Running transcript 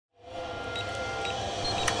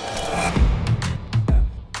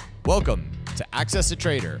Welcome to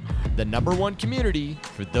AccessATrader, the #1 community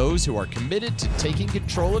for those who are committed to taking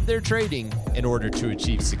control of their trading in order to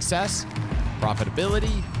achieve success,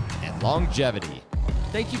 profitability, and longevity.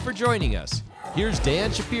 Thank you for joining us. Here's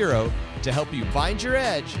Dan Shapiro to help you find your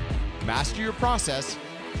edge, master your process,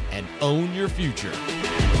 and own your future.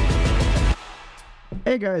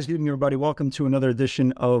 Hey guys, good evening everybody. Welcome to another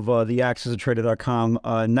edition of the AccessATrader.com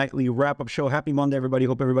nightly wrap-up show. Happy Monday, everybody.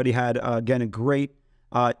 Hope everybody had, again, a great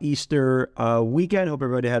Easter weekend. Hope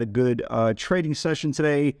everybody had a good trading session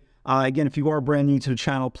today. Again, if you are brand new to the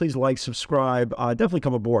channel, please like, subscribe, definitely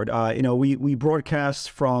come aboard. We broadcast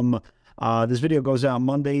from, this video goes out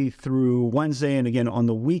Monday through Wednesday, and again on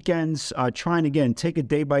the weekends, trying again, take it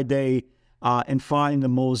day by day and find the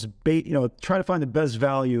most, try to find the best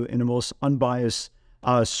value in the most unbiased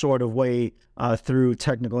sort of way through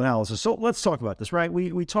technical analysis. So let's talk about this, right?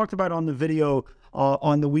 We talked about on the video,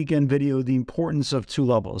 on the weekend video, the importance of two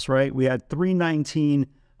levels, right? We had 319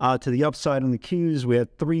 to the upside on the Qs. We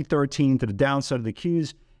had 313 to the downside of the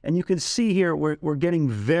Qs. And you can see here, we're getting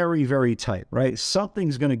very, very tight, right?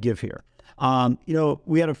 Something's going to give here.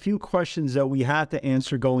 We had a few questions that we had to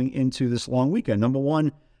answer going into this long weekend. Number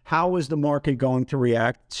one, how is the market going to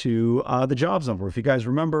react to the jobs number? If you guys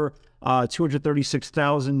remember,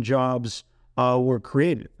 236,000 jobs were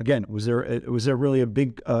created. Again, was there really a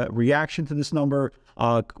big reaction to this number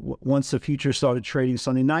once the futures started trading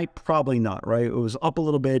Sunday night? Probably not, right? It was up a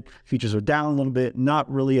little bit, futures are down a little bit,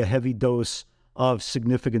 not really a heavy dose of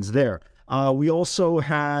significance there. We also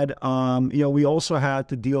had,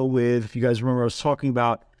 to deal with, if you guys remember, I was talking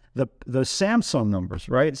about the Samsung numbers,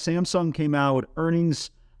 right? Samsung came out with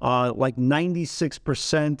earnings like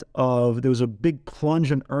 96% of, there was a big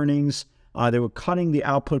plunge in earnings. They were cutting the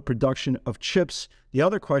output production of chips. The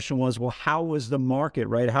other question was, well, how was the market,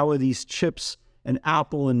 right? How are these chips and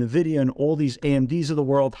Apple and NVIDIA and all these AMDs of the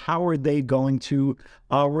world, how are they going to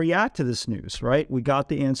react to this news, right? We got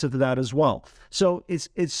the answer to that as well. So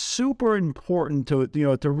it's super important to,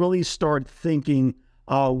 to really start thinking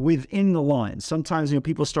within the lines. Sometimes,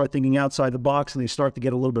 people start thinking outside the box and they start to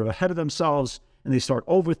get a little bit ahead of themselves, and they start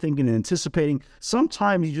overthinking and anticipating.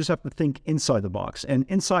 Sometimes you just have to think inside the box. And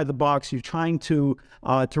inside the box, you're trying to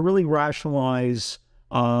really rationalize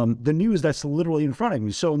the news that's literally in front of you.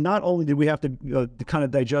 So not only did we have to kind of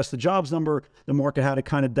digest the jobs number, the market had to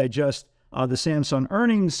kind of digest the Samsung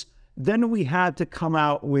earnings, then we had to come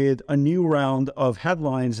out with a new round of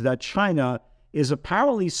headlines that China is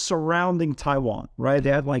apparently surrounding Taiwan, right? They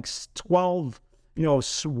had like 12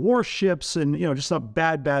 warships and, just a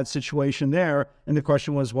bad situation there. And the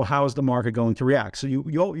question was, well, how is the market going to react? So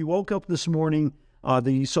you woke up this morning,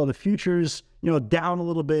 you saw the futures, down a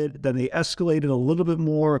little bit, then they escalated a little bit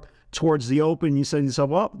more towards the open. You said to yourself,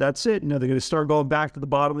 well, that's it. They're going to start going back to the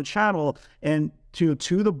bottom of the channel. And to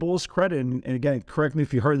the bulls' credit, and again, correct me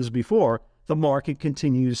if you heard this before, the market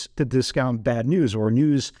continues to discount bad news or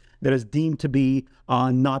news that is deemed to be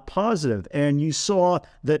not positive. And you saw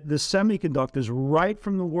that the semiconductors, right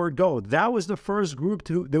from the word go, that was the first group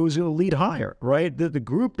that was going to lead higher, right? The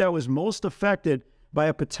group that was most affected by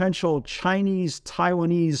a potential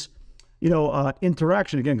Chinese-Taiwanese,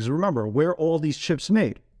 interaction, again, because remember, where all these chips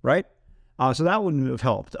made, right? So that wouldn't have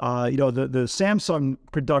helped. The Samsung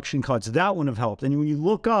production cuts, that wouldn't have helped. And when you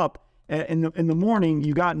look up in the morning,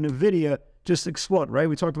 you got NVIDIA just explode, right?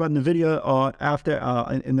 We talked about NVIDIA after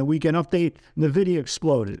in the weekend update. NVIDIA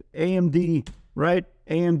exploded. AMD, right?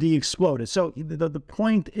 AMD exploded. So the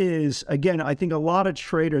point is, again, I think a lot of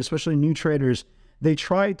traders, especially new traders, they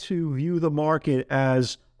try to view the market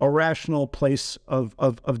as a rational place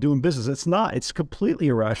of doing business. It's not. It's completely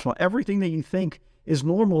irrational. Everything that you think is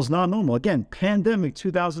normal is not normal. Again, pandemic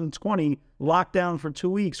 2020, lockdown for 2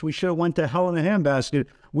 weeks. We should have went to hell in a handbasket.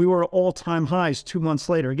 We were at all-time highs 2 months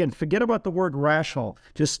later. Again, forget about the word rational.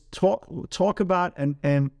 Just talk about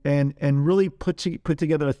and really put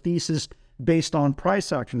together a thesis based on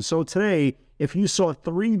price action. So today, if you saw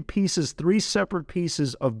three separate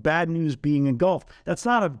pieces of bad news being engulfed, that's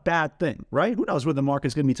not a bad thing, right? Who knows where the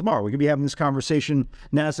market's going to be tomorrow? We could be having this conversation,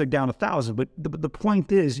 NASDAQ down 1,000. But the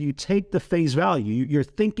point is, you take the face value. You're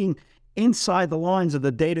thinking inside the lines of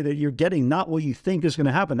the data that you're getting, not what you think is going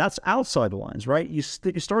to happen. That's outside the lines, right? You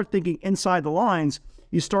start thinking inside the lines.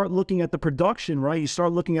 You start looking at the production, right? You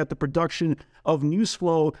start looking at the production of news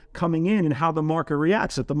flow coming in and how the market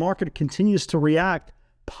reacts. If the market continues to react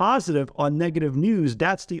positive on negative news,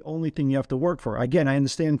 that's the only thing you have to work for. Again, I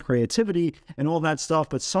understand creativity and all that stuff,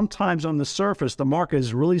 but sometimes on the surface, the market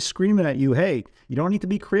is really screaming at you, hey, you don't need to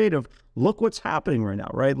be creative. Look what's happening right now,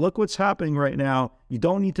 right? Look what's happening right now. You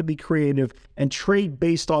don't need to be creative and trade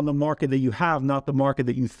based on the market that you have, not the market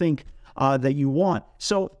that you think that you want.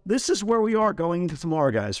 So this is where we are going into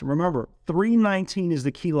tomorrow, guys. Remember, 319 is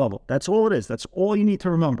the key level. That's all it is. That's all you need to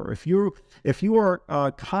remember. If you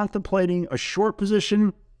are contemplating a short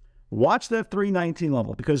position, watch that 319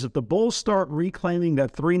 level, because if the bulls start reclaiming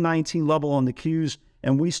that 319 level on the Qs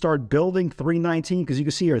and we start building 319, because you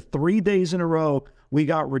can see here 3 days in a row we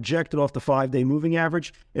got rejected off the 5-day moving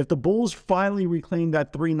average. If the bulls finally reclaim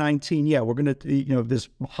that 319, yeah, we're going to, there's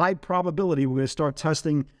high probability we're going to start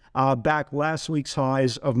testing back last week's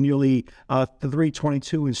highs of nearly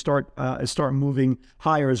 322 and start moving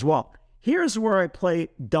higher as well. Here's where I play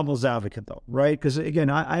devil's advocate, though, right? Because again,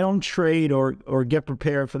 I don't trade or get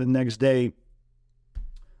prepared for the next day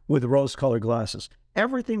with rose-colored glasses.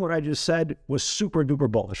 Everything what I just said was super duper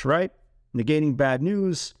bullish, right? Negating bad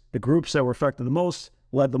news, the groups that were affected the most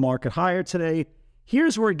led the market higher today.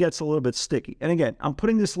 Here's where it gets a little bit sticky. And again, I'm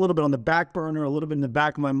putting this a little bit on the back burner, a little bit in the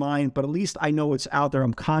back of my mind, but at least I know it's out there.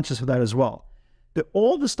 I'm conscious of that as well.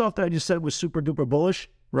 All the stuff that I just said was super duper bullish,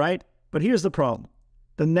 right? But here's the problem.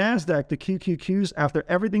 The NASDAQ, the QQQs, after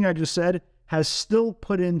everything I just said, has still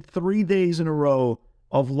put in 3 days in a row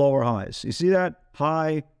of lower highs. You see that?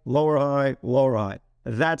 High, lower high, lower high.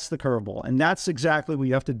 That's the curveball. And that's exactly what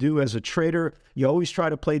you have to do as a trader. You always try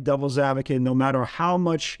to play devil's advocate. No matter how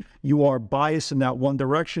much you are biased in that one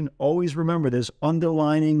direction, always remember there's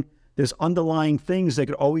underlying things that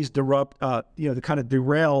could always disrupt, to kind of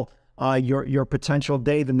derail your potential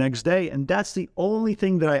day the next day. And that's the only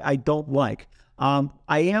thing that I don't like. I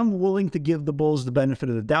am willing to give the bulls the benefit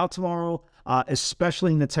of the doubt tomorrow,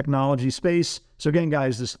 especially in the technology space. So again,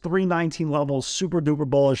 guys, this 319 level, super duper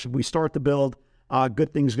bullish. If we start to build,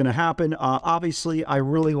 good things going to happen. Obviously, I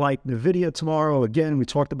really like NVIDIA tomorrow. Again, we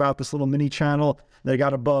talked about this little mini channel that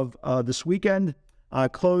got above this weekend,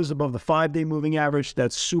 closed above the 5-day moving average.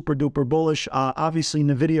 That's super duper bullish. Obviously,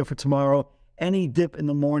 NVIDIA for tomorrow, any dip in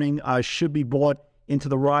the morning should be bought into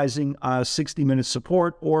the rising 60-minute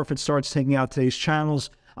support, or if it starts taking out today's channels,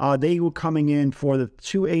 they were coming in for the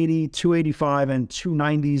 280, 285, and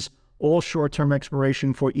 290s, all short-term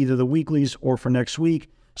expiration for either the weeklies or for next week.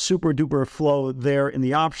 Super duper flow there in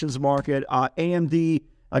the options market. AMD,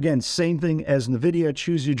 again, same thing as NVIDIA.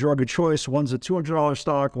 Choose your drug of choice. One's a $200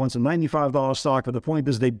 stock, one's a $95 stock. But the point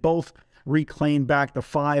is they both reclaim back the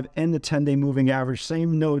 5 and the 10-day moving average.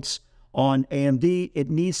 Same notes on AMD. It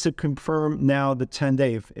needs to confirm now the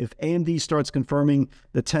 10-day. If AMD starts confirming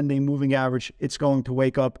the 10-day moving average, it's going to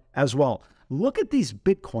wake up as well. Look at these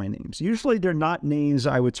Bitcoin names. Usually they're not names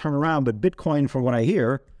I would turn around, but Bitcoin, from what I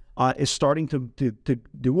hear, is starting to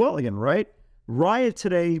do well again, right? Riot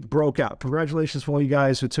today broke out. Congratulations for all you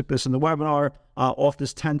guys who took this in the webinar off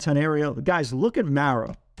this 1010 area. Guys, look at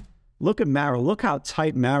Mara. Look at Mara. Look how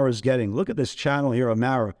tight Mara is getting. Look at this channel here of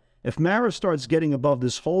Mara. If Mara starts getting above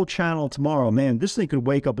this whole channel tomorrow, man, this thing could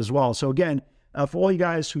wake up as well. So again, for all you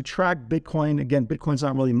guys who track Bitcoin, again, Bitcoin's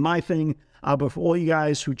not really my thing, but for all you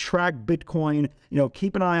guys who track Bitcoin,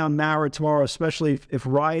 keep an eye on Mara tomorrow, especially if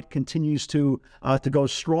Riot continues to go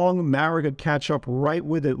strong. Mara could catch up right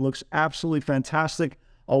with it. Looks absolutely fantastic.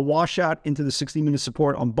 A washout into the 60-minute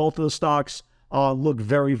support on both of the stocks look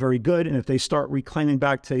very, very good. And if they start reclaiming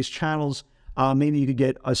back today's channels, maybe you could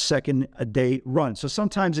get a second-a-day run. So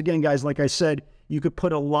sometimes, again, guys, like I said, you could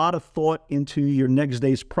put a lot of thought into your next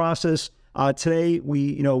day's process. Today,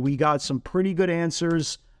 we got some pretty good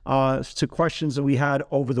answers to questions that we had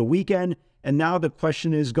over the weekend. And now the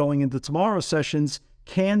question is, going into tomorrow's sessions,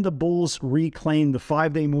 can the bulls reclaim the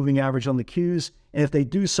 5-day moving average on the Qs? And if they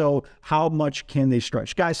do so, how much can they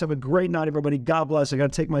stretch? Guys, have a great night, everybody. God bless. I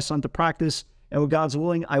got to take my son to practice. And with God's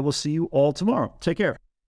willing, I will see you all tomorrow. Take care.